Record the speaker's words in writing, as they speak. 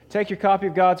Take your copy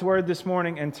of God's Word this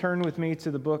morning and turn with me to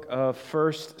the book of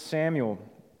 1 Samuel.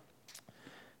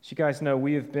 As you guys know,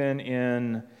 we have been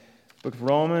in the book of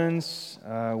Romans.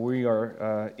 We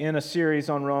are in a series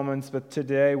on Romans, but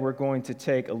today we're going to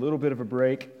take a little bit of a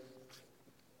break.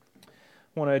 I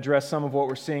want to address some of what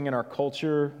we're seeing in our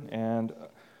culture and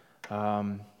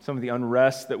some of the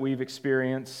unrest that we've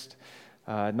experienced.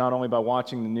 Not only by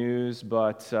watching the news,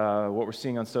 but what we're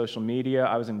seeing on social media.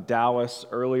 I was in Dallas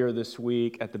earlier this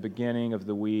week at the beginning of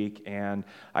the week, and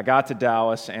I got to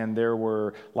Dallas, and there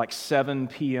were like 7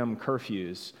 p.m.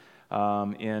 curfews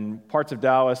in parts of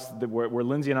Dallas where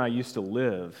Lindsay and I used to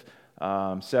live.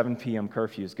 7 p.m.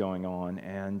 curfews going on.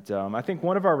 And I think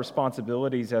one of our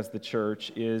responsibilities as the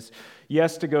church is,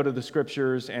 yes, to go to the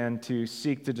Scriptures and to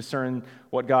seek to discern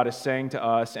what God is saying to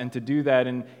us, and to do that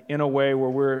in a way where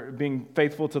we're being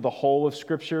faithful to the whole of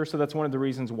Scripture. So that's one of the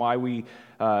reasons why we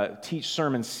teach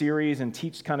sermon series and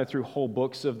teach kind of through whole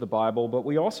books of the Bible. But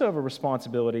we also have a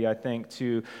responsibility, I think,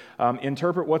 to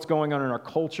interpret what's going on in our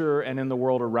culture and in the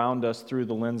world around us through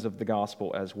the lens of the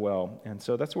gospel as well. And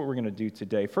so that's what we're going to do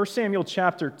today. 1 Samuel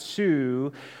chapter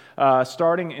 2,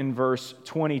 starting in verse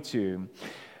 22.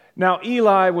 Now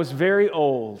Eli was very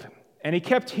old, and he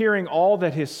kept hearing all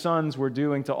that his sons were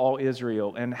doing to all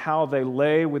Israel, and how they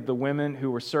lay with the women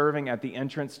who were serving at the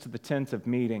entrance to the tent of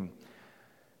meeting.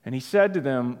 And he said to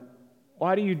them,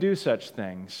 "Why do you do such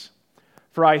things?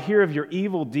 For I hear of your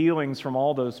evil dealings from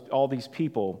all these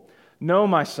people. No,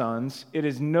 my sons, it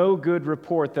is no good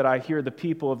report that I hear the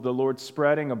people of the Lord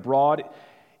spreading abroad.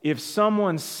 If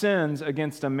someone sins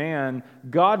against a man,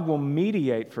 God will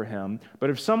mediate for him.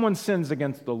 But if someone sins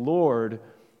against the Lord,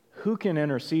 who can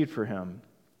intercede for him?"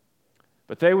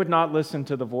 But they would not listen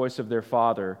to the voice of their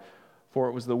father, for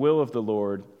it was the will of the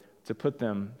Lord to put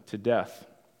them to death.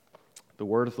 The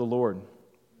word of the Lord.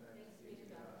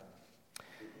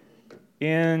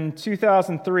 In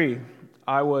 2003,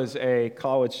 I was a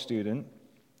college student,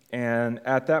 and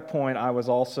at that point, I was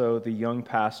also the young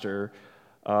pastor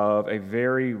of a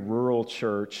very rural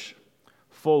church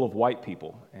full of white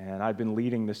people, and I'd been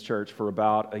leading this church for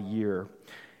about a year.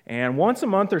 And once a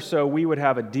month or so, we would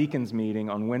have a deacons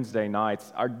meeting on Wednesday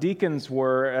nights. Our deacons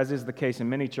were, as is the case in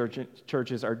many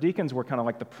churches, our deacons were kind of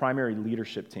like the primary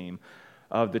leadership team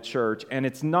of the church. And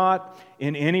it's not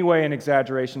in any way an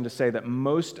exaggeration to say that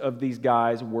most of these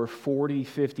guys were 40,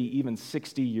 50, even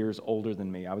 60 years older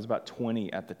than me. I was about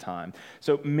 20 at the time.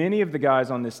 So many of the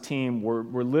guys on this team were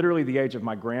literally the age of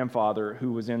my grandfather,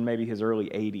 who was in maybe his early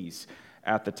 80s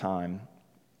at the time.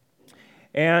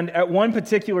 And at one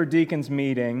particular deacons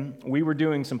meeting, we were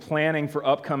doing some planning for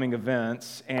upcoming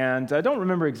events, and I don't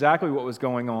remember exactly what was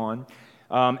going on.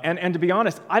 And to be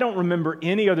honest, I don't remember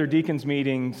any other deacons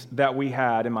meetings that we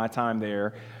had in my time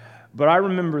there, but I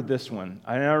remember this one,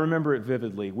 and I remember it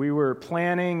vividly. We were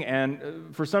planning,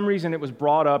 and for some reason it was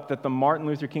brought up that the Martin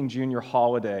Luther King Jr.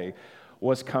 holiday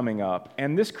was coming up.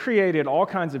 And this created all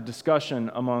kinds of discussion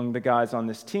among the guys on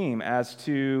this team as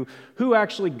to who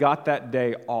actually got that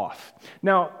day off.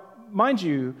 Now, mind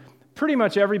you, pretty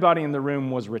much everybody in the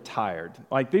room was retired.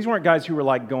 Like, these weren't guys who were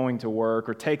like going to work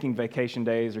or taking vacation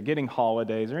days or getting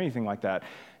holidays or anything like that.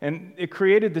 And it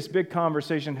created this big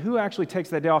conversation, who actually takes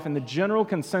that day off? And the general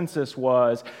consensus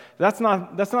was, that's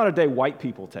not a day white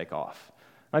people take off.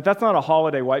 Like, that's not a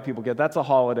holiday white people get, that's a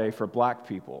holiday for black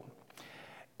people.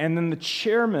 And then the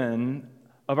chairman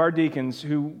of our deacons,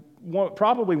 who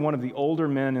probably one of the older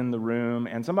men in the room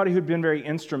and somebody who'd been very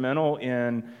instrumental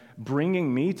in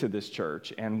bringing me to this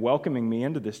church and welcoming me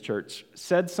into this church,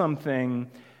 said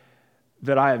something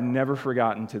that I have never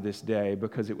forgotten to this day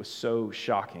because it was so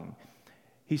shocking.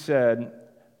 He said,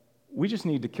 "We just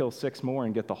need to kill 6 more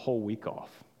and get the whole week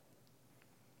off."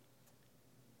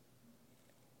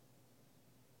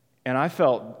 And I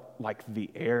felt like the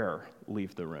air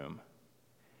leave the room.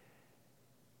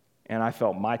 And I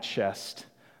felt my chest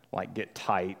like get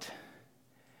tight,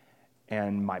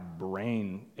 and my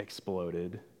brain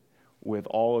exploded with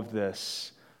all of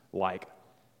this, like,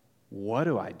 what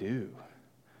do I do?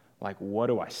 Like, what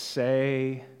do I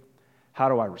say? How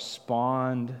do I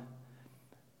respond?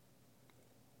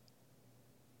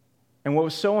 And what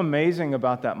was so amazing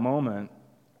about that moment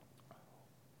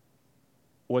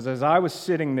was, as I was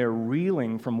sitting there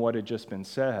reeling from what had just been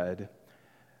said,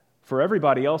 for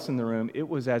everybody else in the room, it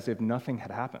was as if nothing had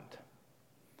happened.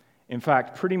 In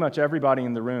fact, pretty much everybody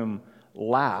in the room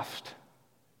laughed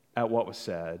at what was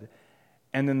said,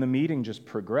 and then the meeting just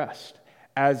progressed,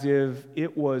 as if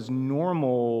it was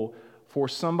normal for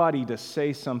somebody to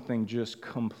say something just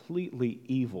completely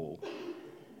evil,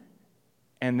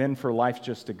 and then for life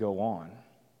just to go on.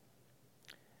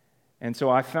 And so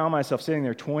I found myself sitting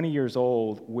there 20 years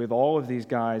old with all of these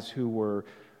guys who were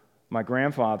my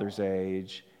grandfather's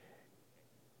age,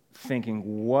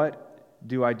 thinking, what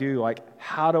do I do? Like,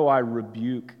 how do I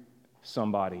rebuke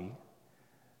somebody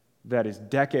that is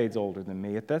decades older than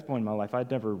me? At that point in my life,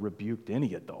 I'd never rebuked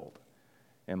any adult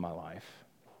in my life.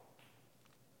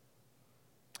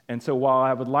 And so while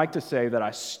I would like to say that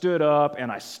I stood up and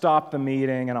I stopped the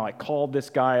meeting and I called this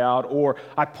guy out, or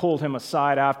I pulled him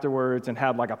aside afterwards and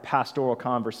had like a pastoral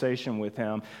conversation with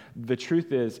him, the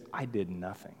truth is I did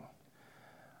nothing.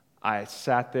 I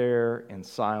sat there in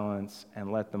silence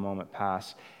and let the moment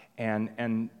pass.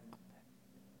 And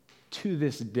to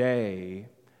this day,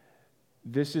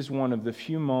 this is one of the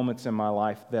few moments in my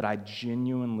life that I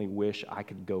genuinely wish I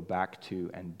could go back to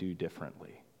and do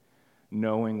differently.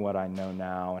 Knowing what I know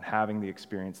now and having the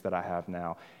experience that I have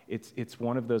now, it's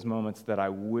one of those moments that I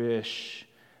wish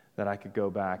that I could go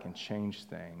back and change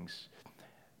things.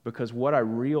 Because what I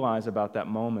realize about that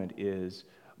moment is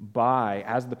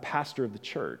as the pastor of the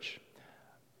church,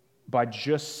 by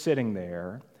just sitting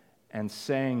there and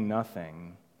saying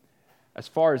nothing, as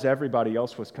far as everybody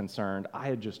else was concerned, I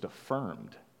had just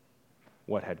affirmed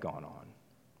what had gone on.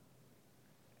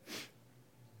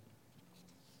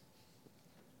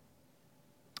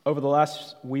 Over the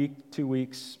last week, 2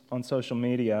 weeks on social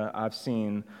media, I've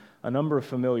seen a number of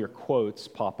familiar quotes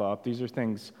pop up. These are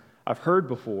things I've heard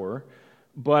before,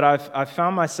 but I've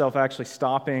found myself actually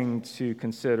stopping to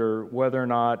consider whether or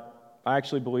not I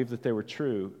actually believe that they were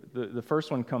true. The first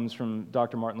one comes from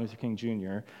Dr. Martin Luther King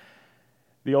Jr.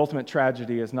 The ultimate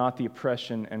tragedy is not the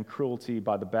oppression and cruelty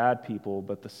by the bad people,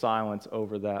 but the silence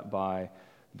over that by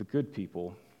the good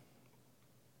people.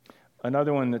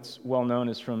 Another one that's well known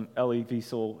is from Elie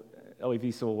Wiesel. Elie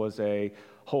Wiesel was a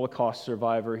Holocaust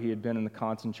survivor. He had been in the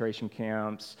concentration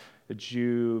camps, a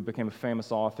Jew, became a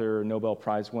famous author, Nobel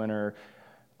Prize winner.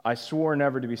 I swore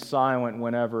never to be silent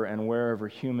whenever and wherever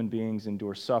human beings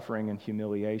endure suffering and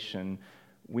humiliation.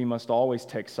 We must always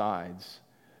take sides.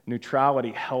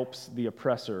 Neutrality helps the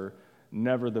oppressor,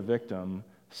 never the victim.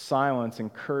 Silence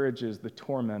encourages the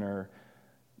tormentor,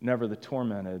 never the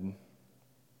tormented.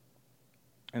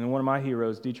 And one of my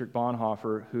heroes, Dietrich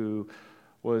Bonhoeffer, who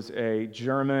was a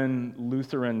German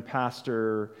Lutheran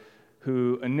pastor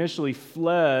who initially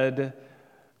fled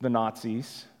the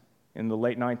Nazis in the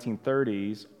late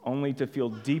 1930s, only to feel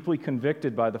deeply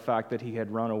convicted by the fact that he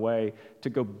had run away, to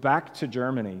go back to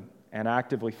Germany and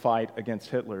actively fight against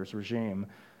Hitler's regime,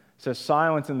 says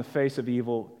silence in the face of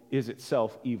evil is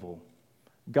itself evil.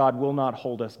 God will not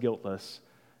hold us guiltless.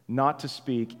 Not to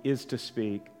speak is to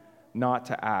speak, not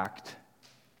to act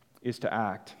is to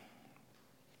act.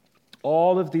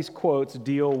 All of these quotes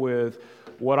deal with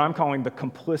what I'm calling the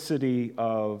complicity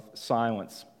of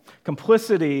silence.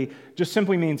 Complicity just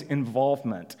simply means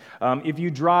involvement. If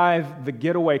you drive the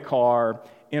getaway car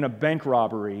in a bank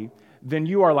robbery, then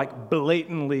you are like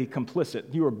blatantly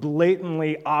complicit. You are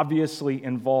blatantly, obviously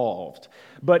involved.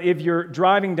 But if you're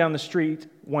driving down the street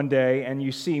one day and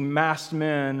you see masked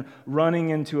men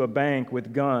running into a bank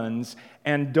with guns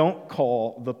and don't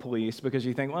call the police because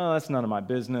you think, well, that's none of my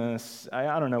business,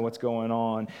 I don't know what's going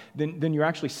on, then you're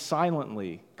actually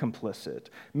silently complicit,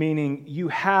 meaning you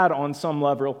had on some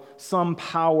level some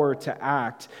power to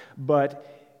act, but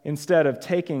instead of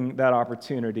taking that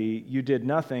opportunity, you did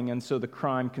nothing, and so the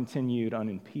crime continued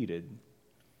unimpeded.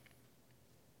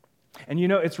 And you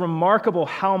know, it's remarkable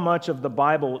how much of the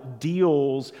Bible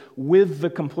deals with the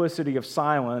complicity of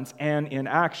silence and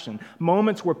inaction.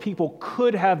 Moments where people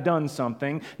could have done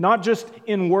something, not just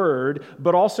in word,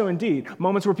 but also in deed.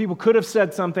 Moments where people could have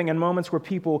said something and moments where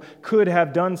people could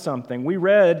have done something. We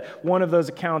read one of those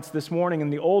accounts this morning in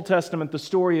the Old Testament, the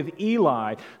story of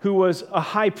Eli, who was a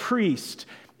high priest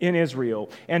in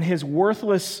Israel, and his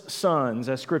worthless sons,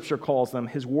 as Scripture calls them,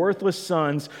 his worthless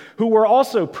sons, who were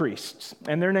also priests,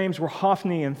 and their names were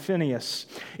Hophni and Phinehas.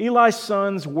 Eli's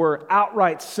sons were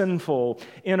outright sinful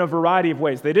in a variety of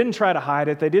ways. They didn't try to hide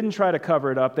it. They didn't try to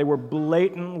cover it up. They were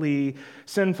blatantly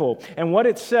sinful. And what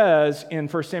it says in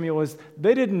 1 Samuel is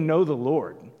they didn't know the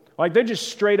Lord. Like, they just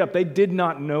straight up, they did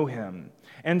not know him.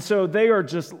 And so they are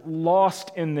just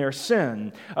lost in their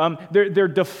sin. They're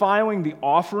defiling the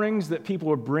offerings that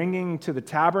people are bringing to the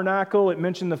tabernacle. It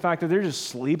mentioned the fact that they're just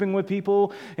sleeping with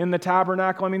people in the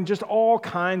tabernacle. I mean, just all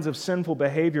kinds of sinful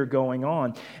behavior going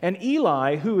on. And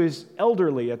Eli, who is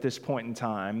elderly at this point in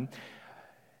time,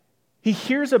 he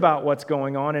hears about what's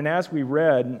going on, and as we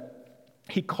read,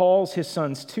 he calls his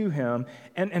sons to him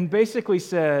and basically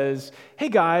says, hey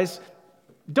guys,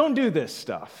 don't do this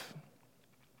stuff.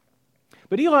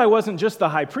 But Eli wasn't just the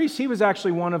high priest. He was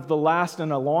actually one of the last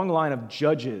in a long line of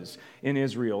judges in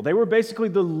Israel. They were basically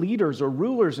the leaders or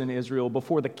rulers in Israel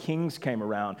before the kings came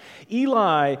around.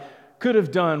 Eli could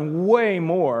have done way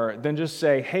more than just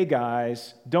say, hey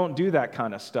guys, don't do that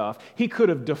kind of stuff. He could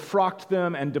have defrocked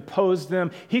them and deposed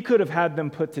them. He could have had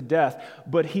them put to death,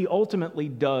 but he ultimately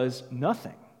does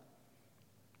nothing.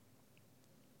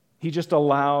 He just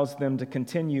allows them to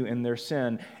continue in their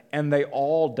sin, and they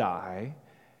all die,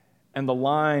 and the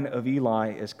line of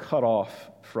Eli is cut off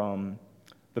from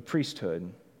the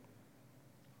priesthood.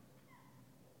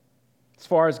 As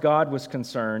far as God was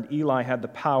concerned, Eli had the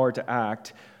power to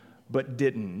act, but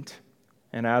didn't.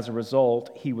 And as a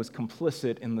result, he was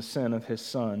complicit in the sin of his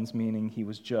sons, meaning he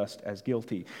was just as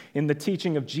guilty. In the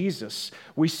teaching of Jesus,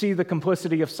 we see the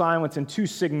complicity of silence in two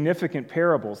significant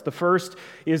parables. The first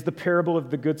is the parable of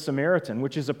the Good Samaritan,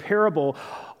 which is a parable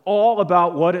all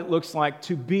about what it looks like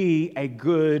to be a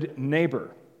good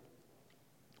neighbor.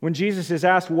 When Jesus is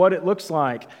asked what it looks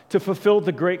like to fulfill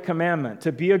the great commandment,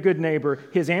 to be a good neighbor,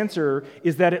 his answer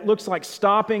is that it looks like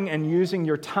stopping and using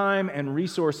your time and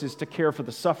resources to care for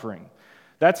the suffering.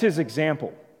 That's his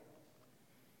example.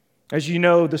 As you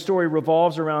know, the story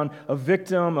revolves around a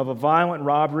victim of a violent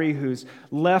robbery who's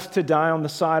left to die on the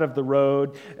side of the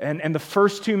road. And the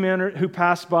first two men who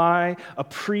pass by, a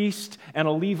priest and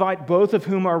a Levite, both of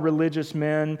whom are religious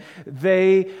men,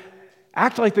 they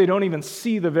act like they don't even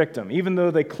see the victim, even though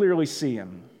they clearly see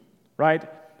him, right?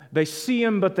 They see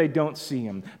him, but they don't see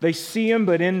him. They see him,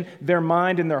 but in their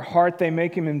mind, in their heart, they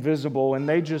make him invisible, and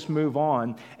they just move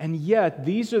on. And yet,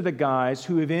 these are the guys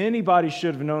who, if anybody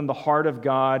should have known the heart of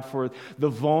God for the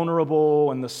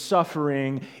vulnerable and the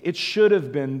suffering, it should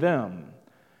have been them.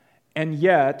 And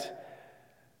yet,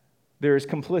 there is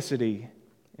complicity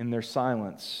in their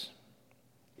silence.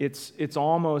 It's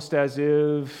almost as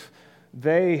if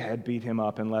they had beat him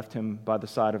up and left him by the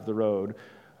side of the road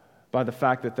by the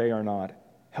fact that they are not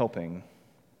helping.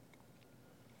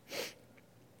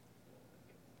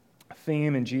 A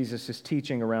theme in Jesus'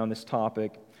 teaching around this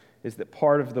topic is that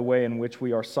part of the way in which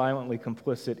we are silently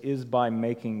complicit is by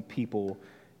making people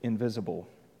invisible.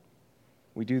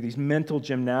 We do these mental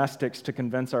gymnastics to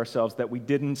convince ourselves that we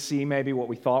didn't see maybe what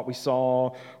we thought we saw,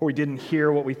 or we didn't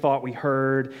hear what we thought we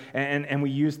heard, and we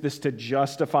use this to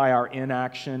justify our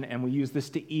inaction, and we use this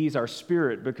to ease our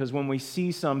spirit, because when we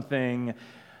see something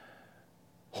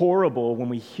horrible, when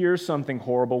we hear something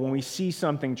horrible, when we see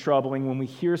something troubling, when we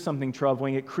hear something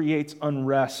troubling, it creates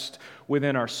unrest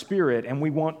within our spirit, and we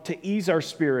want to ease our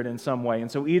spirit in some way. And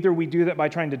so either we do that by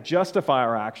trying to justify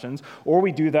our actions, or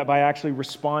we do that by actually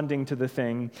responding to the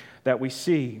thing that we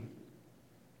see.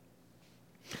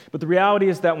 But the reality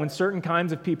is that when certain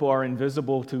kinds of people are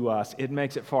invisible to us, it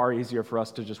makes it far easier for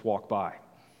us to just walk by,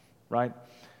 right?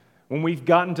 When we've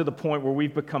gotten to the point where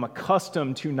we've become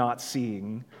accustomed to not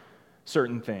seeing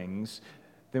certain things,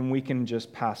 then we can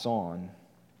just pass on.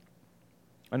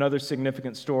 Another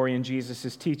significant story in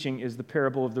Jesus' teaching is the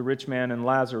parable of the rich man and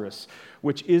Lazarus,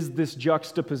 which is this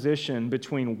juxtaposition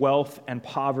between wealth and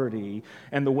poverty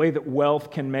and the way that wealth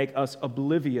can make us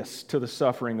oblivious to the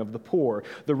suffering of the poor.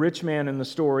 The rich man in the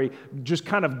story just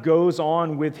kind of goes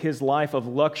on with his life of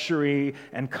luxury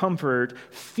and comfort,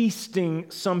 feasting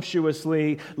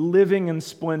sumptuously, living in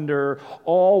splendor,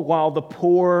 all while the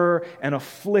poor and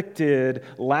afflicted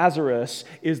Lazarus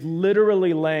is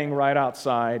literally laying right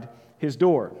outside his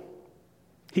door.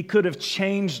 He could have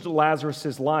changed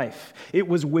Lazarus' life. It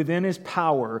was within his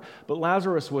power, but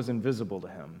Lazarus was invisible to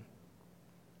him.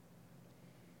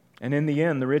 And in the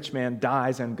end, the rich man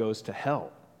dies and goes to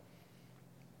hell.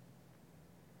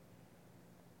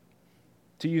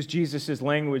 To use Jesus'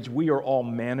 language, we are all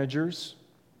managers.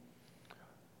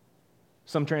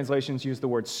 Some translations use the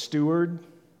word steward.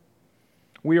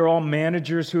 We are all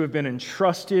managers who have been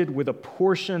entrusted with a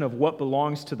portion of what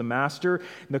belongs to the master.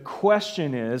 The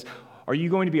question is, are you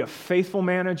going to be a faithful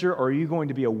manager, or are you going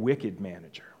to be a wicked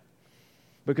manager?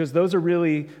 Because those are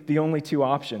really the only two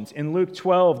options. In Luke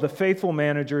 12, the faithful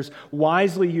managers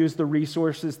wisely use the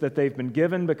resources that they've been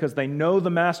given because they know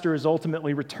the master is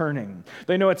ultimately returning.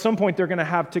 They know at some point they're going to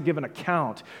have to give an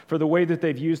account for the way that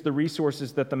they've used the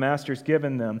resources that the master's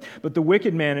given them. But the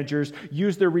wicked managers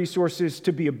use their resources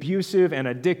to be abusive and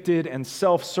addicted and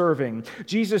self-serving.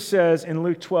 Jesus says in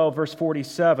Luke 12, verse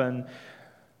 47,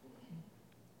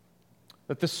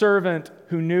 that the servant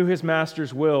who knew his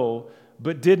master's will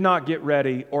but did not get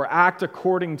ready or act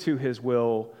according to his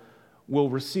will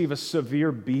receive a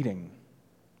severe beating.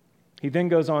 He then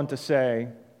goes on to say,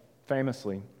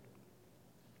 famously,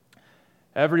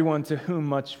 everyone to whom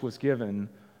much was given,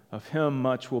 of him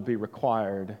much will be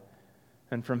required,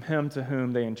 and from him to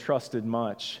whom they entrusted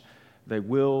much, they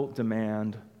will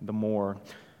demand the more.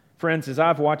 Friends, as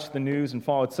I've watched the news and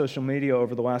followed social media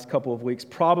over the last couple of weeks,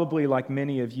 probably like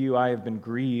many of you, I have been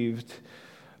grieved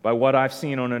by what I've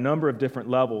seen on a number of different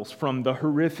levels, from the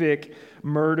horrific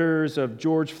murders of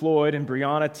George Floyd and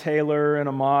Breonna Taylor and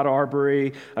Ahmaud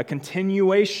Arbery, a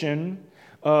continuation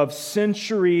of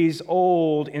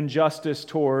centuries-old injustice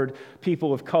toward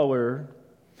people of color,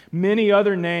 many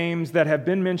other names that have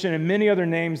been mentioned and many other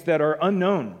names that are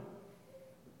unknown,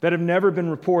 that have never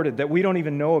been reported, that we don't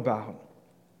even know about,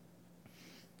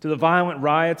 to the violent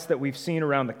riots that we've seen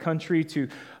around the country, to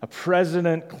a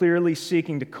president clearly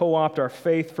seeking to co-opt our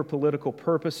faith for political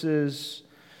purposes,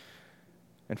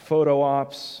 and photo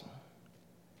ops.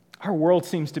 Our world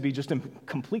seems to be just in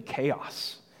complete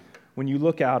chaos when you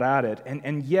look out at it.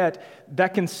 And yet,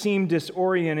 that can seem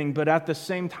disorienting, but at the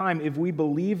same time, if we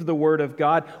believe the Word of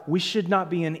God, we should not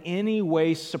be in any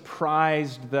way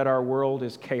surprised that our world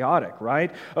is chaotic,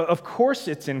 right? Of course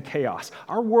it's in chaos.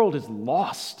 Our world is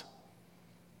lost.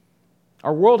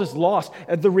 Our world is lost.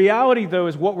 The reality, though,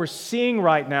 is what we're seeing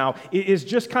right now is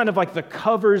just kind of like the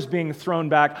covers being thrown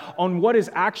back on what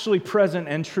is actually present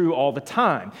and true all the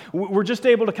time. We're just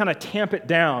able to kind of tamp it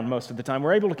down most of the time.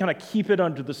 We're able to kind of keep it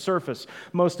under the surface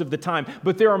most of the time.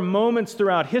 But there are moments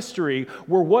throughout history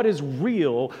where what is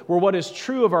real, where what is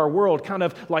true of our world kind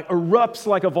of like erupts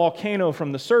like a volcano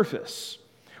from the surface,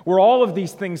 where all of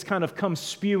these things kind of come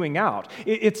spewing out.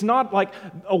 It's not like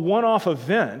a one-off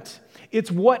event. It's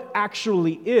what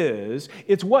actually is.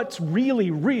 It's what's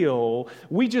really real.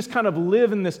 We just kind of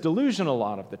live in this delusion a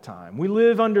lot of the time. We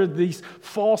live under these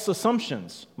false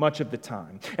assumptions much of the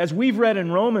time. As we've read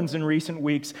in Romans in recent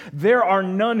weeks, there are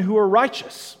none who are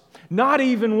righteous, not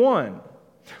even one.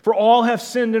 For all have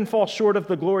sinned and fall short of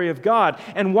the glory of God.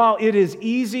 And while it is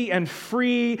easy and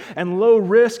free and low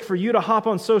risk for you to hop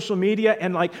on social media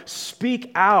and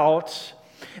speak out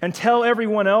and tell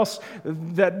everyone else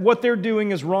that what they're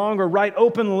doing is wrong, or write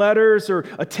open letters, or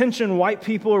attention white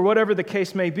people, or whatever the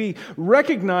case may be,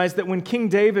 recognize that when King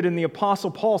David and the Apostle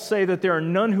Paul say that there are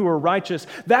none who are righteous,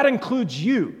 that includes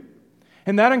you,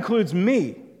 and that includes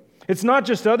me. It's not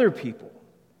just other people.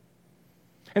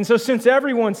 And so since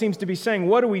everyone seems to be saying,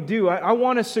 what do we do? I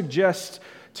want to suggest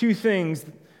two things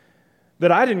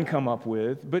that I didn't come up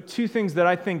with, but two things that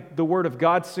I think the Word of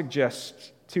God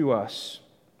suggests to us.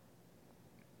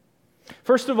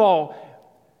 First of all,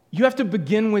 you have to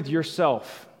begin with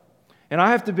yourself. And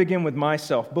I have to begin with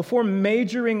myself. Before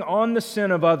majoring on the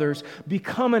sin of others,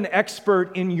 become an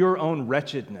expert in your own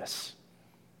wretchedness.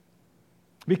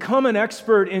 Become an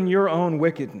expert in your own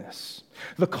wickedness.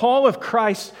 The call of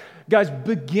Christ, guys,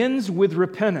 begins with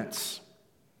repentance.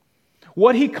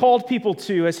 What he called people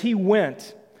to as he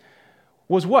went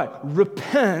was what?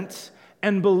 Repent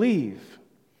and believe.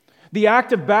 The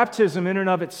act of baptism in and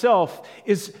of itself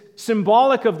is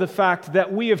symbolic of the fact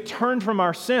that we have turned from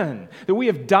our sin, that we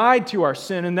have died to our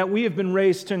sin, and that we have been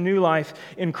raised to new life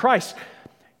in Christ.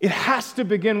 It has to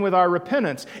begin with our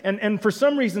repentance. And for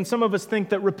some reason, some of us think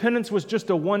that repentance was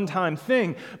just a one-time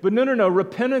thing. But no.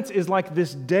 Repentance is like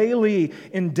this daily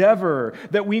endeavor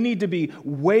that we need to be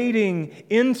wading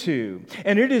into.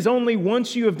 And it is only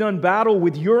once you have done battle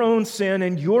with your own sin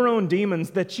and your own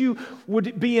demons that you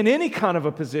would be in any kind of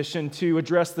a position to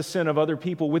address the sin of other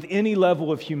people with any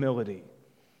level of humility.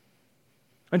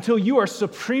 Until you are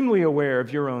supremely aware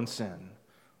of your own sin.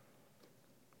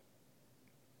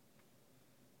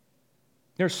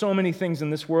 There are so many things in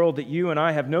this world that you and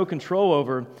I have no control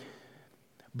over,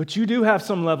 but you do have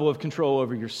some level of control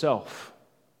over yourself.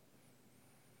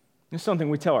 It's something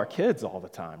we tell our kids all the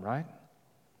time, right?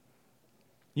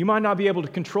 You might not be able to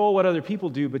control what other people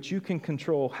do, but you can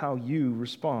control how you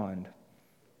respond.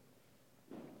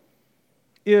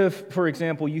 If, for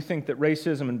example, you think that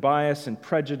racism and bias and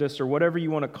prejudice, or whatever you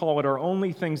want to call it, are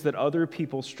only things that other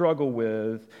people struggle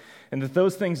with, and that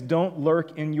those things don't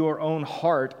lurk in your own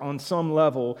heart on some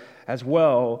level as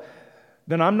well,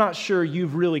 then I'm not sure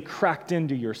you've really cracked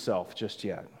into yourself just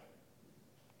yet.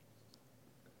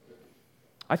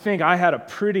 I think I had a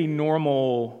pretty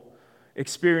normal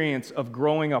experience of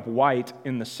growing up white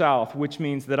in the South, which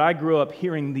means that I grew up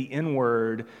hearing the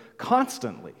N-word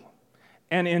constantly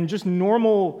and in just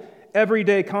normal,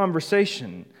 everyday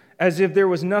conversation, as if there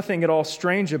was nothing at all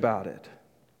strange about it.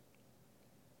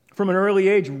 From an early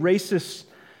age, racist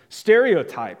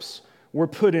stereotypes were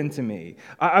put into me.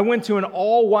 I went to an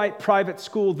all-white private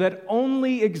school that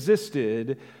only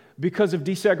existed because of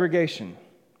desegregation.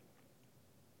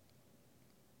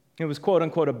 It was,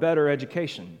 quote-unquote, a better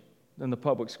education than the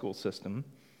public school system.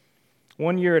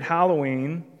 One year at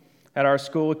Halloween at our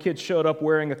school, a kid showed up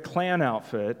wearing a Klan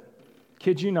outfit,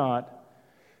 kid you not,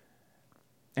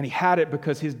 And he had it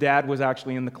because his dad was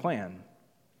actually in the Klan.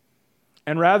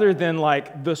 And rather than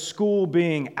like the school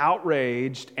being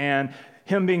outraged and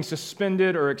him being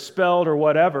suspended or expelled or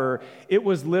whatever, it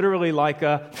was literally like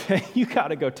you got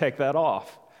to go take that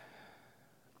off.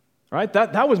 Right?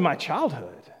 That was my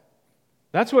childhood.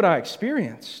 That's what I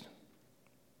experienced.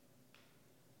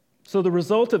 So the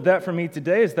result of that for me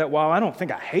today is that while I don't think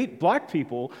I hate black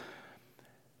people,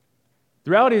 the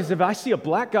reality is if I see a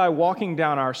black guy walking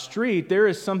down our street, there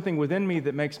is something within me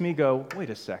that makes me go,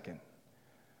 wait a second.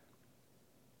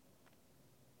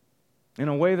 In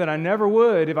a way that I never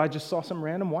would if I just saw some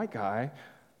random white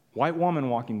woman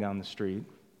walking down the street.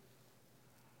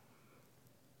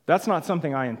 That's not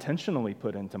something I intentionally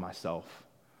put into myself,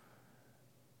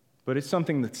 but it's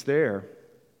something that's there.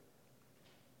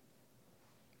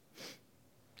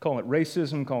 Call it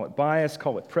racism, call it bias,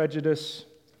 call it prejudice.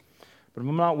 But if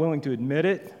I'm not willing to admit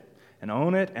it and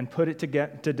own it and put it to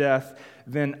death,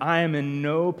 then I am in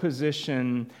no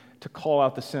position to call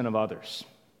out the sin of others.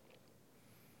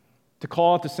 To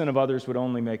call out the sin of others would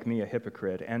only make me a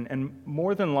hypocrite. And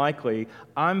more than likely,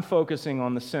 I'm focusing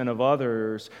on the sin of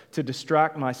others to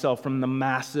distract myself from the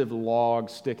massive log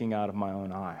sticking out of my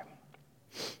own eye.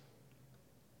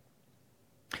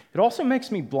 It also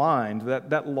makes me blind,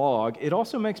 that log, it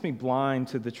also makes me blind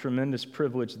to the tremendous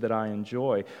privilege that I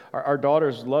enjoy. Our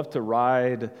daughters love to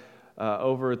ride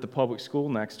over at the public school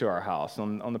next to our house,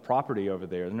 on the property over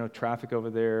there. There's no traffic over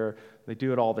there. They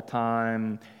do it all the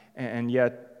time. And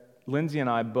yet, Lindsay and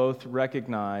I both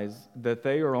recognize that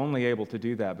they are only able to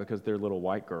do that because they're little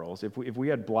white girls. If we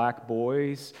had black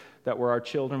boys that were our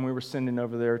children we were sending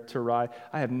over there to ride,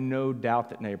 I have no doubt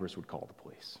that neighbors would call the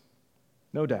police.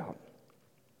 No doubt.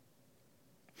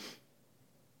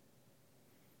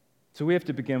 So we have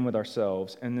to begin with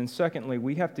ourselves. And then secondly,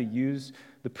 we have to use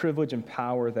the privilege and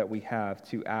power that we have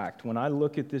to act. When I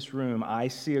look at this room, I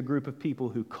see a group of people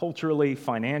who culturally,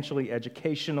 financially,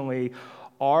 educationally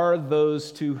are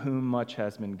those to whom much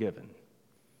has been given.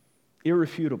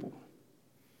 Irrefutable.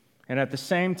 And at the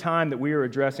same time that we are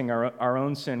addressing our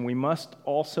own sin, we must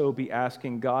also be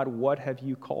asking God, what have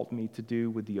you called me to do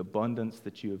with the abundance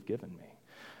that you have given me?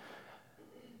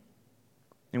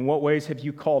 In what ways have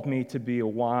you called me to be a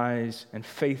wise and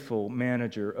faithful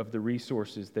manager of the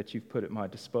resources that you've put at my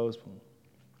disposal?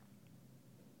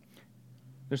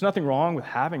 There's nothing wrong with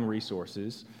having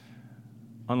resources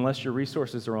unless your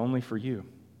resources are only for you.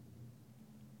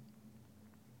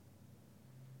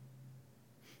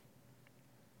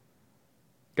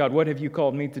 God, what have you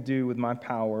called me to do with my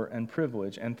power and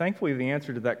privilege? And thankfully, the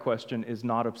answer to that question is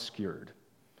not obscured.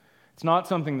 It's not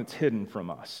something that's hidden from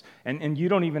us. And you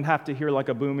don't even have to hear like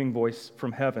a booming voice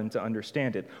from heaven to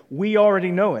understand it. We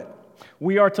already know it.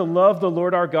 We are to love the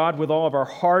Lord our God with all of our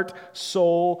heart,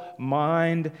 soul,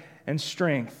 mind, and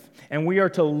strength. And we are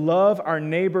to love our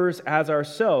neighbors as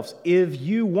ourselves. If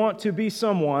you want to be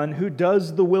someone who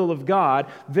does the will of God,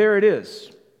 there it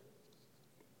is.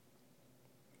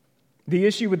 The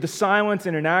issue with the silence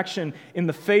and inaction in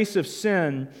the face of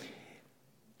sin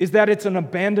is that it's an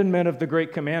abandonment of the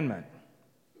great commandment.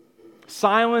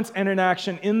 Silence and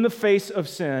inaction in the face of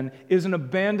sin is an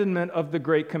abandonment of the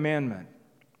great commandment.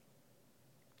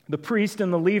 The priest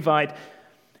and the Levite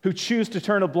who choose to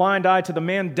turn a blind eye to the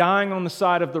man dying on the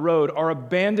side of the road are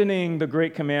abandoning the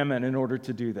great commandment in order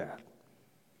to do that.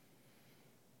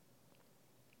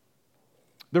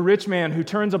 The rich man who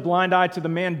turns a blind eye to the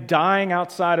man dying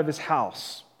outside of his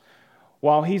house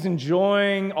while he's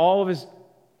enjoying all of his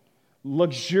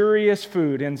luxurious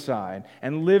food inside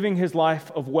and living his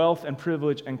life of wealth and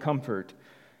privilege and comfort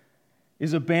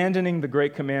is abandoning the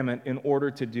great commandment in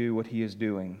order to do what he is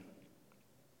doing.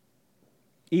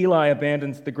 Eli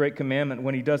abandons the great commandment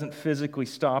when he doesn't physically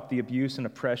stop the abuse and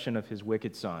oppression of his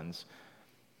wicked sons.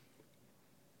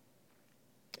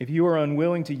 If you are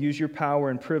unwilling to use your power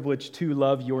and privilege to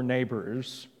love your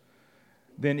neighbors,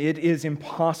 then it is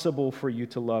impossible for you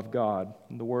to love God.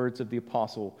 In the words of the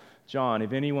Apostle John,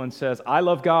 if anyone says, I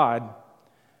love God,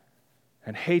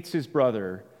 and hates his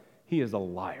brother, he is a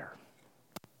liar.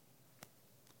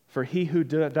 For he who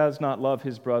does not love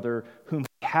his brother, whom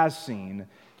he has seen,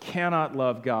 cannot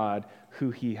love God,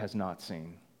 who he has not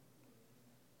seen.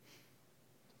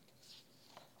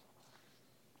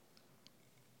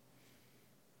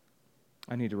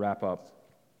 I need to wrap up.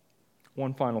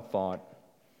 One final thought.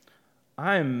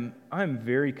 I'm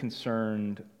very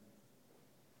concerned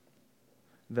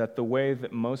that the way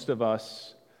that most of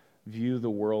us view the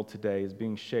world today is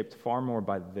being shaped far more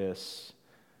by this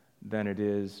than it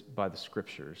is by the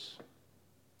Scriptures.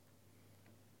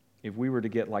 If we were to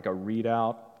get like a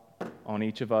readout on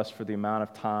each of us for the amount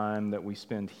of time that we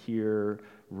spend here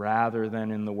rather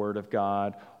than in the Word of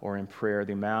God or in prayer,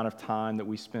 the amount of time that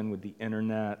we spend with the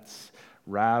internets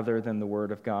rather than the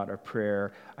Word of God or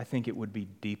prayer, I think it would be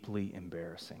deeply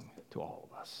embarrassing to all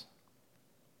of us.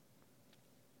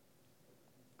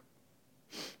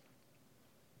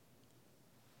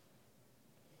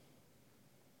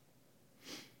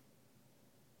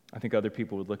 I think other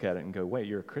people would look at it and go, wait,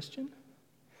 you're a Christian?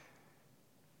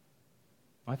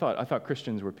 I thought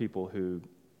Christians were people who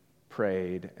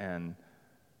prayed and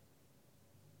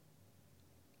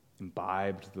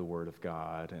imbibed the Word of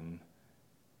God and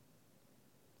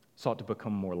sought to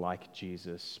become more like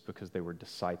Jesus because they were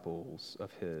disciples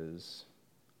of His.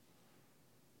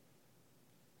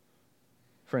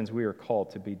 Friends, we are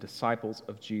called to be disciples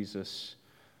of Jesus,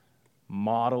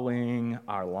 modeling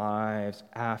our lives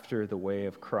after the way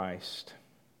of Christ,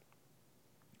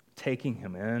 taking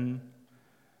Him in.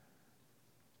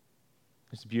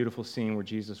 There's a beautiful scene where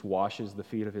Jesus washes the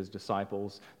feet of His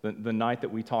disciples. The night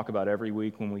that we talk about every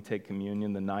week when we take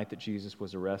communion, the night that Jesus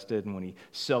was arrested and when He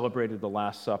celebrated the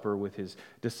Last Supper with His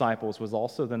disciples was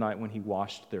also the night when He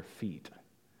washed their feet.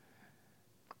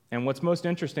 And what's most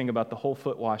interesting about the whole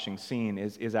foot washing scene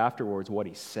is afterwards what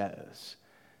He says.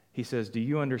 He says, do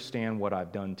you understand what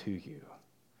I've done to you?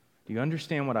 Do you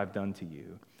understand what I've done to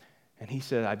you? And He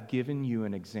said, I've given you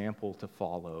an example to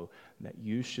follow that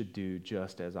you should do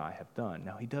just as I have done.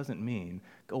 Now, He doesn't mean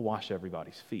go wash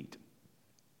everybody's feet.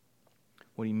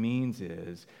 What He means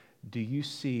is, do you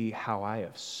see how I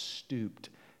have stooped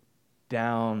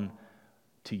down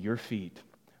to your feet,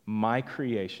 my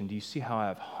creation? Do you see how I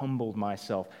have humbled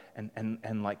myself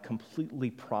and like completely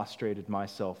prostrated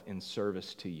myself in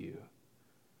service to you?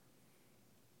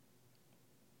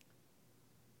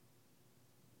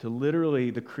 To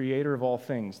literally the creator of all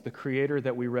things, the creator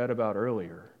that we read about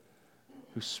earlier,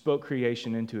 who spoke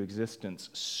creation into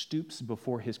existence, stoops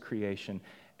before His creation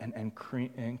and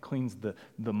cleans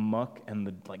the muck and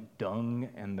the dung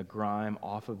and the grime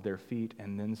off of their feet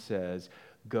and then says,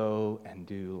 go and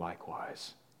do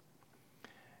likewise.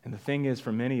 And the thing is,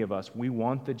 for many of us, we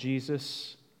want the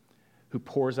Jesus who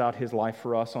pours out His life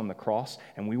for us on the cross,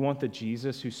 and we want the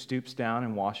Jesus who stoops down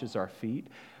and washes our feet,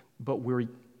 but we're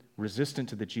resistant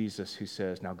to the Jesus who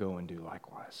says, now go and do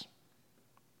likewise.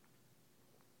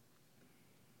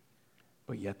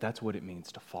 But yet that's what it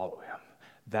means to follow Him.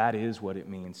 That is what it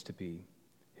means to be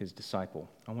His disciple.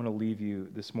 I want to leave you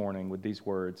this morning with these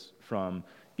words from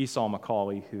Esau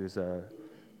McCaulley, who's a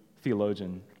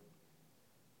theologian.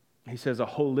 He says, a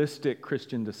holistic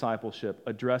Christian discipleship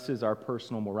addresses our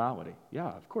personal morality. Yeah,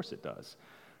 of course it does,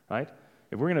 right?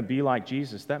 If we're going to be like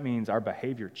Jesus, that means our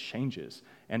behavior changes.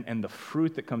 And the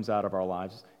fruit that comes out of our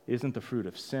lives isn't the fruit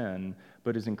of sin,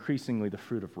 but is increasingly the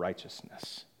fruit of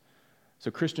righteousness.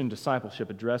 So Christian discipleship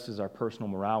addresses our personal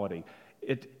morality.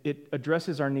 It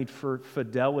addresses our need for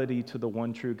fidelity to the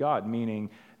one true God, meaning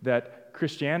that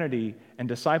Christianity and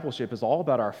discipleship is all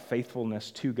about our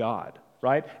faithfulness to God,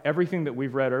 right? Everything that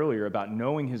we've read earlier about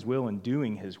knowing His will and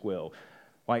doing His will.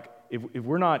 Like, if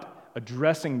we're not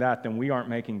addressing that, then we aren't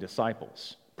making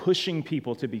disciples, pushing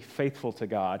people to be faithful to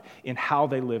God in how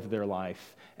they live their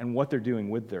life and what they're doing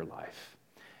with their life.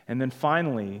 And then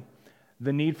finally,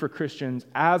 the need for Christians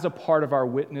as a part of our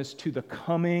witness to the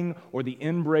coming or the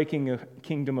inbreaking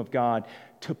kingdom of God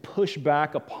to push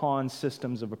back upon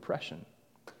systems of oppression.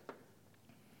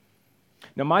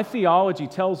 Now, my theology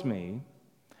tells me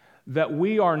that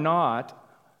we are not,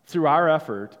 through our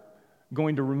effort,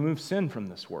 going to remove sin from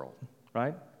this world,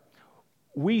 right?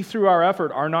 We, through our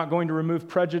effort, are not going to remove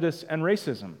prejudice and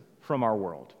racism from our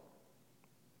world.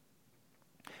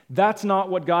 That's not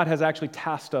what God has actually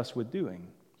tasked us with doing.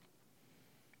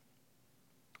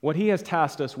 What He has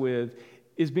tasked us with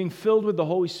is being filled with the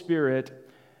Holy Spirit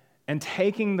and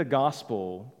taking the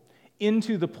gospel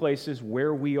into the places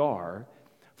where we are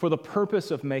for the purpose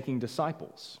of making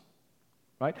disciples,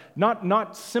 right?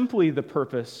 Not simply the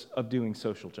purpose of doing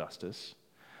social justice,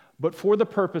 but for the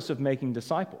purpose of making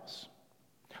disciples.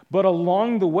 But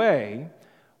along the way,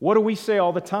 what do we say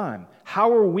all the time?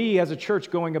 How are we as a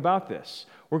church going about this?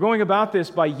 We're going about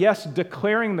this by, yes,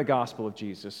 declaring the gospel of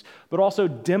Jesus, but also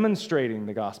demonstrating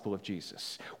the gospel of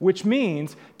Jesus, which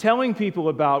means telling people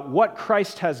about what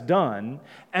Christ has done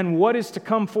and what is to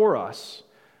come for us,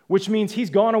 which means He's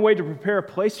gone away to prepare a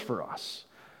place for us,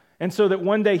 and so that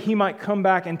one day He might come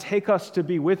back and take us to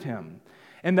be with Him.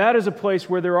 And that is a place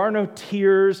where there are no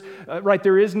tears, right?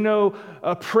 There is no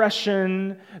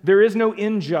oppression. There is no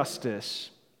injustice.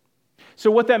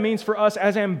 So what that means for us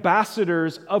as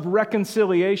ambassadors of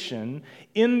reconciliation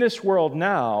in this world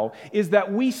now is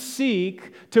that we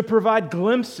seek to provide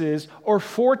glimpses or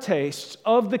foretastes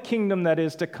of the kingdom that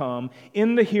is to come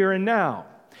in the here and now.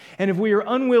 And if we are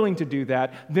unwilling to do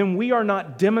that, then we are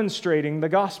not demonstrating the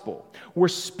gospel. We're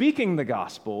speaking the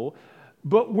gospel,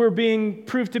 but we're being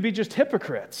proved to be just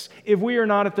hypocrites if we are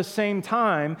not at the same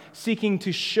time seeking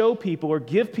to show people or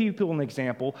give people an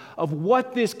example of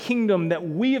what this kingdom that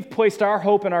we have placed our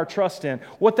hope and our trust in,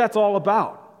 what that's all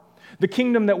about. The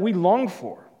kingdom that we long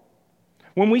for.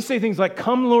 When we say things like,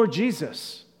 "Come, Lord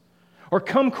Jesus," or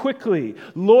 "Come quickly,"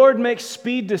 "Lord, make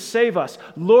speed to save us,"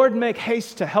 "Lord, make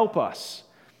haste to help us,"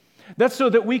 that's so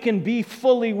that we can be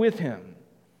fully with Him.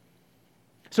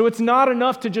 So it's not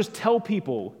enough to just tell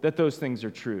people that those things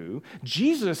are true.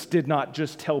 Jesus did not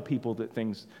just tell people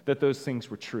that those things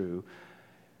were true.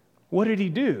 What did He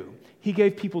do? He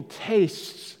gave people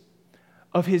tastes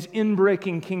of His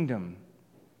inbreaking kingdom.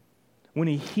 When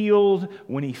He healed,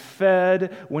 when He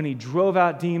fed, when He drove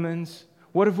out demons.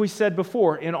 What have we said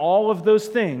before? In all of those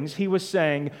things, He was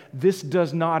saying, this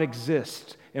does not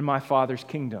exist in my Father's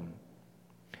kingdom.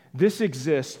 This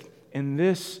exists in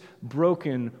this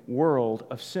broken world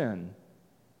of sin.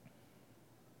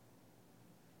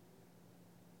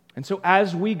 And so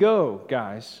as we go,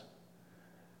 guys,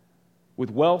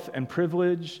 with wealth and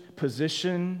privilege,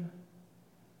 position,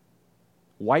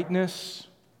 whiteness,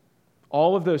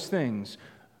 all of those things,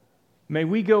 may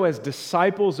we go as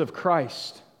disciples of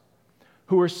Christ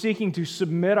who are seeking to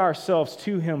submit ourselves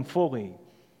to Him fully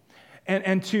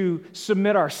and to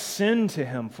submit our sin to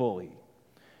Him fully,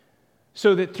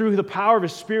 so that through the power of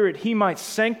His Spirit, He might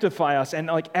sanctify us and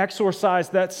exorcise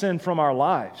that sin from our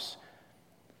lives.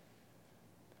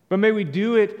 But may we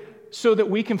do it so that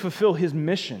we can fulfill His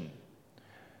mission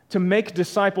to make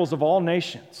disciples of all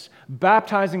nations,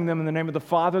 baptizing them in the name of the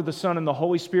Father, the Son, and the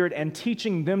Holy Spirit, and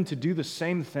teaching them to do the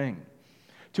same thing,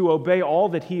 to obey all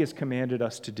that He has commanded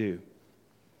us to do.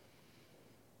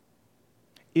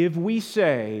 If we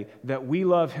say that we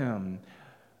love Him,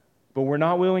 but we're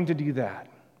not willing to do that,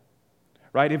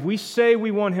 right? If we say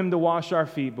we want Him to wash our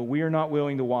feet, but we are not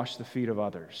willing to wash the feet of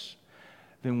others,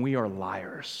 then we are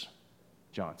liars,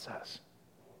 John says.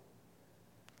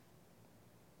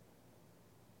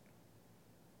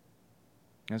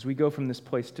 As we go from this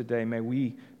place today, may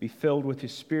we be filled with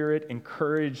His Spirit,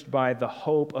 encouraged by the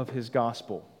hope of His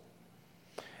gospel.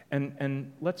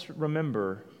 And let's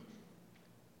remember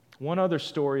one other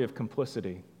story of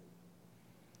complicity.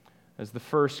 As the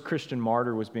first Christian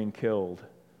martyr was being killed,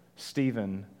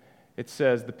 Stephen, it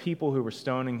says the people who were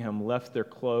stoning him left their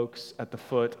cloaks at the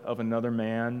foot of another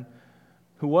man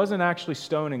who wasn't actually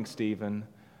stoning Stephen,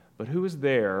 but who was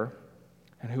there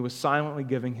and who was silently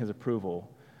giving his approval.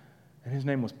 And his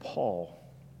name was Paul.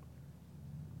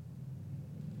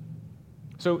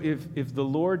 So if the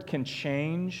Lord can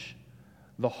change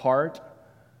the heart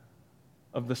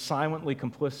of the silently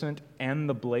complicit and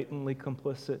the blatantly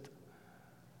complicit,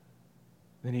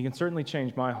 then He can certainly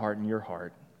change my heart and your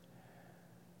heart.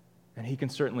 And He can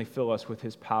certainly fill us with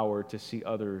His power to see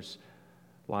others'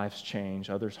 lives change,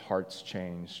 others' hearts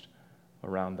changed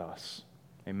around us.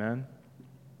 Amen?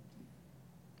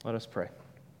 Let us pray.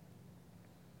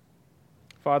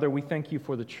 Father, we thank You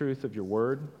for the truth of Your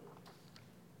word.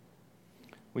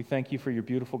 We thank You for Your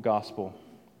beautiful gospel.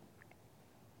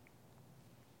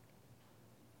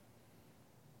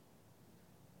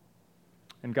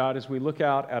 And God, as we look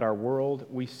out at our world,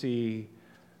 we see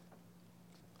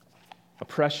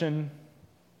oppression,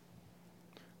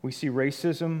 we see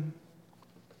racism,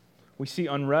 we see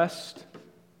unrest.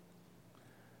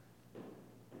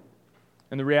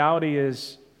 And the reality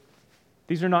is,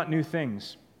 these are not new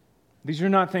things. These are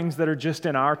not things that are just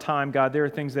in our time, God. They are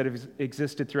things that have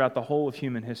existed throughout the whole of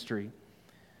human history.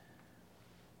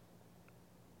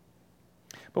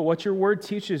 But what Your word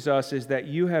teaches us is that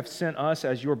You have sent us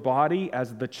as Your body,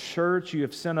 as the church. You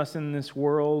have sent us in this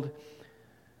world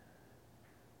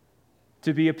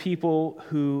to be a people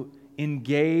who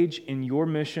engage in Your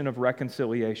mission of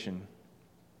reconciliation,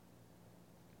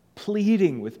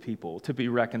 pleading with people to be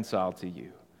reconciled to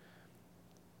You.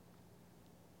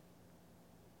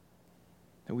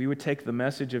 That we would take the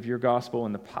message of Your gospel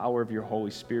and the power of Your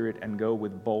Holy Spirit and go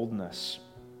with boldness.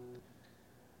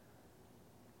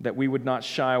 That we would not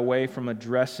shy away from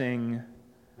addressing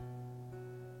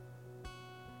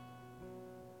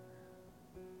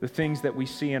the things that we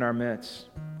see in our midst.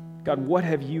 God, what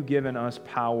have You given us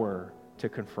power to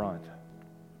confront?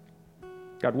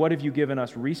 God, what have You given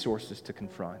us resources to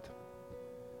confront?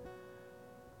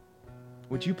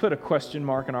 Would You put a question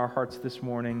mark in our hearts this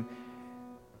morning?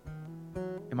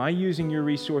 Am I using Your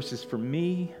resources for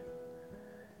me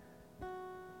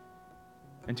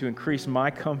and to increase my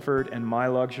comfort and my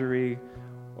luxury?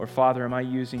 Or, Father, am I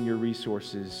using Your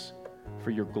resources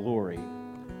for Your glory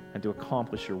and to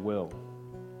accomplish Your will?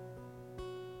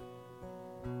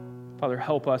 Father,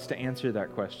 help us to answer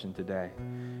that question today.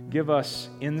 Give us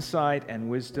insight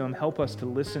and wisdom. Help us to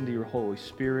listen to your Holy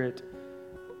Spirit.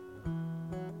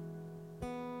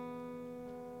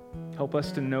 Help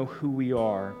us to know who we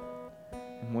are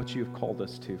and what you have called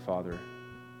us to, Father.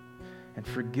 And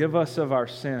forgive us of our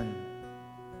sin.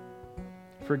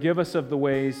 Forgive us of the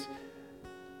ways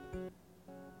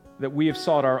that we have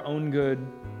sought our own good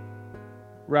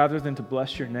rather than to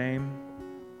bless your name.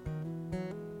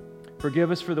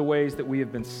 Forgive us for the ways that we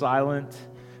have been silent.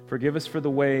 Forgive us for the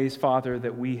ways, Father,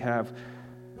 that we have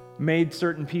made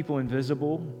certain people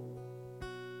invisible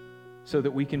so that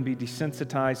we can be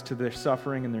desensitized to their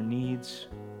suffering and their needs.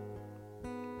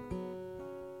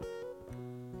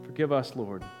 Forgive us,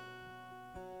 Lord.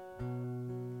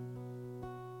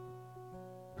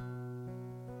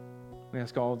 We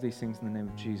ask all of these things in the name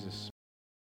of Jesus.